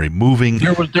Murray moving.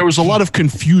 There was a lot of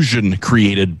confusion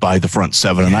created by the front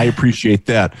seven, and I appreciate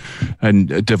that.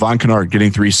 And Devon Kennard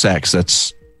getting 3 sacks,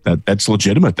 that's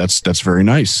legitimate. That's very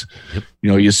nice. Yep.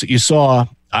 You saw.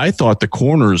 I thought the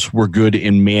corners were good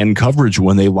in man coverage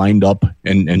when they lined up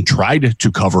and tried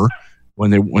to cover when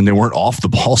they weren't off the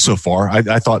ball so far.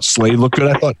 I thought Slade looked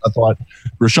good. I thought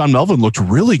Rashawn Melvin looked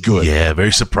really good. Yeah,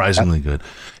 very surprisingly good.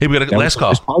 Hey, we got a last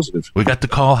call. Positive. We got the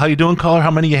call. How you doing, caller? How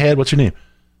many you had? What's your name?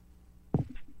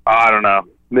 I don't know.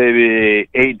 Maybe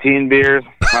 18 beers.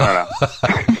 I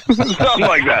don't know. Something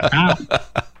like that.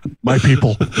 My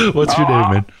people. What's your name,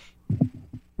 man?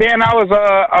 Man, I was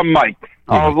Mike.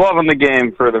 I was loving the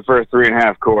game for the first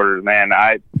 3.5 quarters, man.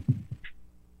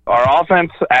 Our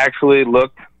offense actually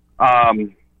looked.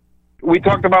 We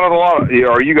talked about it a lot,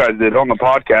 or you guys did on the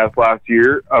podcast last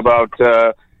year, about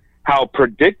how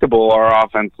predictable our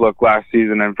offense looked last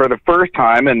season. And for the first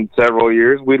time in several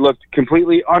years, we looked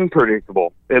completely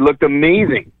unpredictable. It looked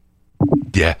amazing.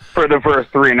 Yeah. For the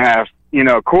first 3.5,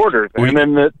 quarters. And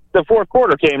then the fourth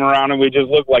quarter came around and we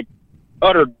just looked like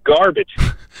utter garbage.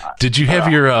 Did you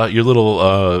have your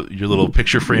little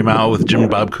picture frame out with Jim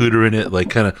Bob Cooter in it, like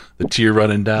kind of the tear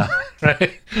running down?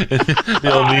 Right?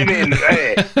 I mean,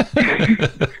 hey,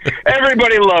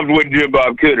 everybody loved when Jim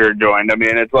Bob Cooter joined. I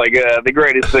mean, it's like the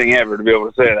greatest thing ever to be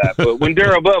able to say that. But when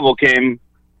Darryl Bevell came,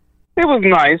 it was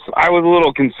nice. I was a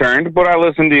little concerned, but I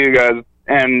listened to you guys,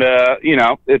 and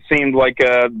it seemed like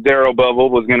Darryl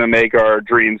Bevell was going to make our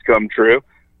dreams come true.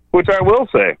 Which I will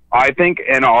say, I think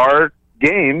in our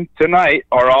game tonight,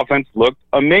 our offense looked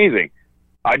amazing.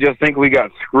 I just think we got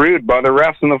screwed by the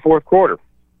refs in the fourth quarter.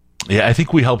 Yeah, I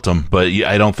think we helped them, but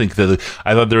I don't think that.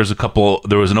 I thought there was an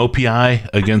OPI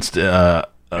against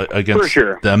for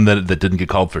sure. them that didn't get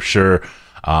called for sure.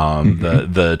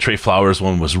 The Trey Flowers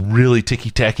one was really ticky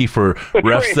tacky for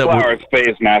refs. Trey Flowers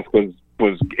face mask was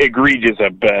egregious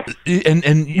at best, and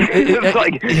it's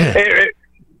like.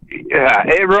 Yeah,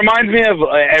 it reminds me of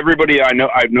everybody I know.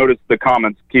 I've noticed the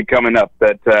comments keep coming up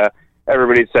that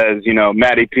everybody says,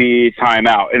 Matty P,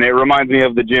 timeout. And it reminds me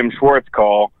of the Jim Schwartz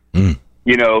call,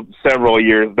 several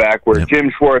years back where Jim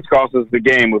Schwartz costs us the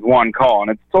game with one call.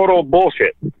 And it's total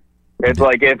bullshit. It's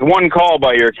like it's one call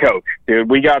by your coach, dude.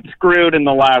 We got screwed in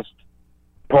the last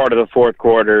part of the fourth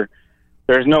quarter.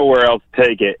 There's nowhere else to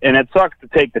take it. And it sucks to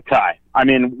take the tie. I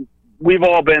mean, we've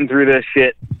all been through this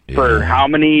shit for how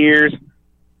many years?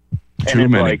 And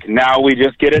it's like now we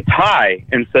just get a tie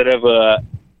instead of a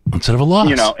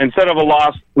loss. Instead of a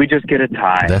loss, we just get a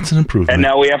tie. That's an improvement. And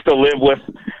now we have to live with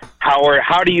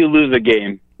how do you lose a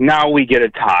game? now we get a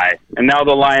tie, and now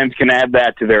the Lions can add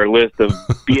that to their list of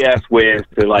BS ways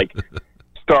to like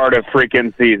start a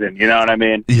freaking season. You know what I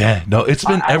mean? Yeah. No, it's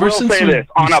been ever since. I will say this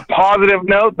on a positive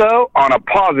note, though. On a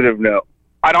positive note,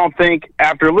 I don't think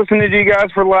after listening to you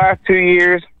guys for the last 2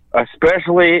 years,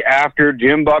 especially after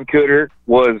Jim Bob Cooter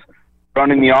was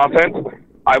running the offense,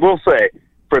 I will say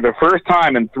for the first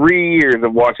time in 3 years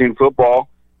of watching football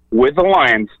with the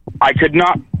Lions, I could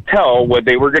not tell what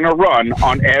they were going to run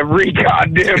on every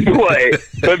goddamn play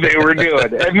that they were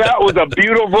doing. And that was a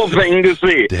beautiful thing to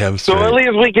see. Damn so straight. at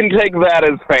least we can take that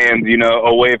as fans,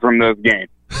 away from this game.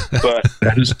 But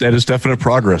that is definite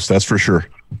progress. That's for sure.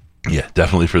 Yeah,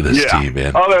 definitely for this team,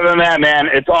 man. Other than that, man,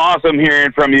 it's awesome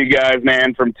hearing from you guys,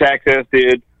 man, from Texas,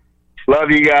 dude. Love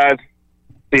you guys.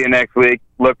 See you next week.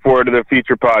 Look forward to the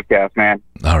future podcast, man.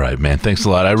 All right, man. Thanks a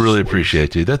lot. I really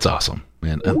appreciate you. That's awesome,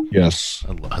 man. Yes.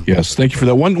 Yes. Thank you for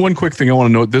that. One quick thing I want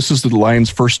to note. This is the Lions'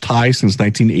 first tie since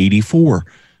 1984.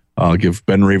 I'll give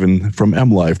Ben Raven from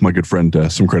M Live, my good friend,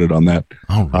 some credit on that.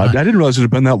 All right. I didn't realize it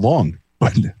had been that long,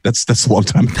 but that's a long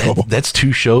time ago. That's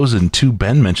 2 shows and 2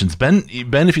 Ben mentions. Ben,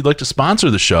 if you'd like to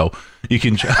sponsor the show, you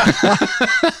can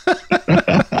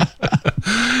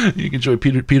you can join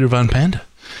Peter Von Panda.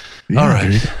 Yeah, all right,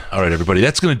 dude. All right, everybody.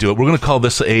 That's going to do it. We're going to call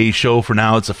this a show for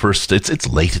now. It's it's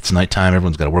late. It's nighttime.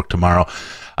 Everyone's got to work tomorrow.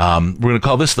 We're going to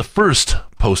call this the first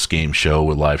post-game show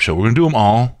or live show. We're going to do them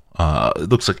all. It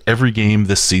looks like every game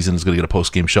this season is going to get a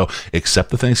post-game show except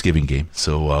the Thanksgiving game.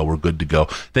 So we're good to go.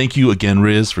 Thank you again,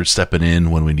 Riz, for stepping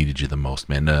in when we needed you the most,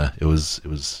 man. It was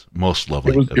most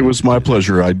lovely. It was my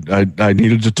pleasure. I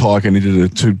needed to talk. I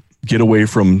needed to get away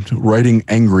from writing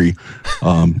angry.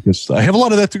 Because I have a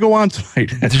lot of that to go on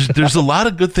tonight. there's a lot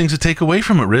of good things to take away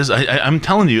from it, Riz. I'm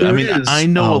telling you. There I mean, is. I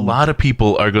know a lot of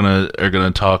people are gonna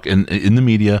talk in the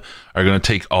media are gonna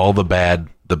take all the bad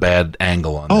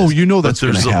angle on this. Oh, that's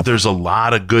going to happen. There's a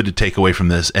lot of good to take away from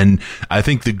this, and I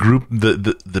think the group,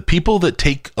 the people that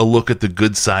take a look at the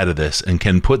good side of this and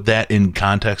can put that in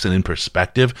context and in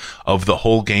perspective of the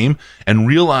whole game, and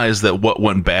realize that what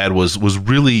went bad was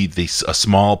really a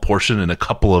small portion and a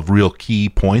couple of real key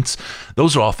points.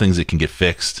 Those are all things that can get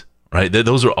fixed. Right,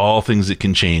 those are all things that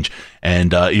can change,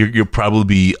 and you'll probably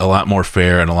be a lot more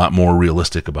fair and a lot more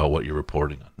realistic about what you're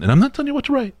reporting on. And I'm not telling you what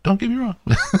to write. Don't get me wrong.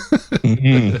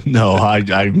 No,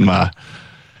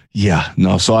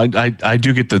 no. So I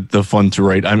do get the fun to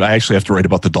write. I actually have to write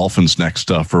about the Dolphins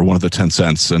next for one of the 10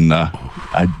 cents, and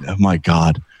my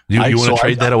God, you want to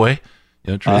trade that away?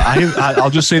 I'll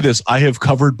just say this: I have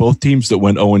covered both teams that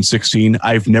went 0-16.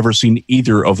 I've never seen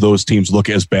either of those teams look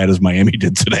as bad as Miami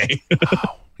did today.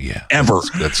 Wow. Yeah, ever.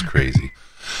 That's crazy.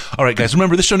 All right, guys,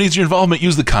 remember, this show needs your involvement.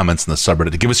 Use the comments in the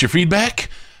subreddit to give us your feedback.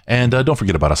 And don't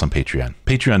forget about us on Patreon.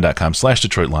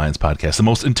 Patreon.com/Detroit Lions Podcast. The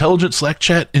most intelligent Slack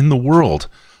chat in the world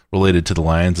related to the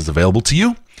Lions is available to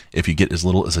you if you get as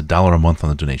little as $1 a month on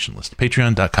the donation list.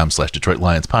 Patreon.com/Detroit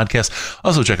Lions Podcast.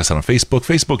 Also, check us out on Facebook.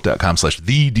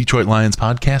 Facebook.com/The Detroit Lions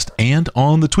Podcast. And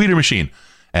on the Tweeter machine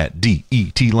at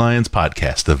DET Lions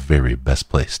Podcast. The very best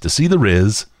place to see the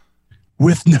Riz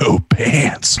with no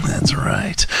pants. That's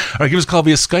right. All right, give us a call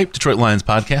via Skype, Detroit Lions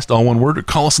Podcast, all one word, or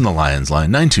call us on the Lions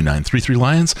line,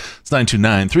 929-33-LIONS. It's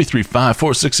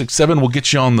 929-335-4667. We'll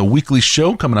get you on the weekly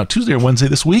show coming out Tuesday or Wednesday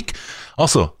this week.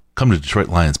 Also, come to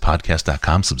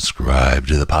DetroitLionsPodcast.com, subscribe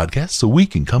to the podcast so we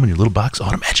can come in your little box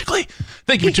automatically.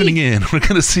 Thank you for tuning in. We're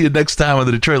going to see you next time on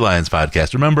the Detroit Lions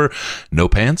Podcast. Remember, no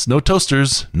pants, no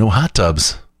toasters, no hot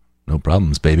tubs, no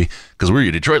problems, baby, because we're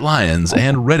your Detroit Lions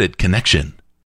and Reddit connection.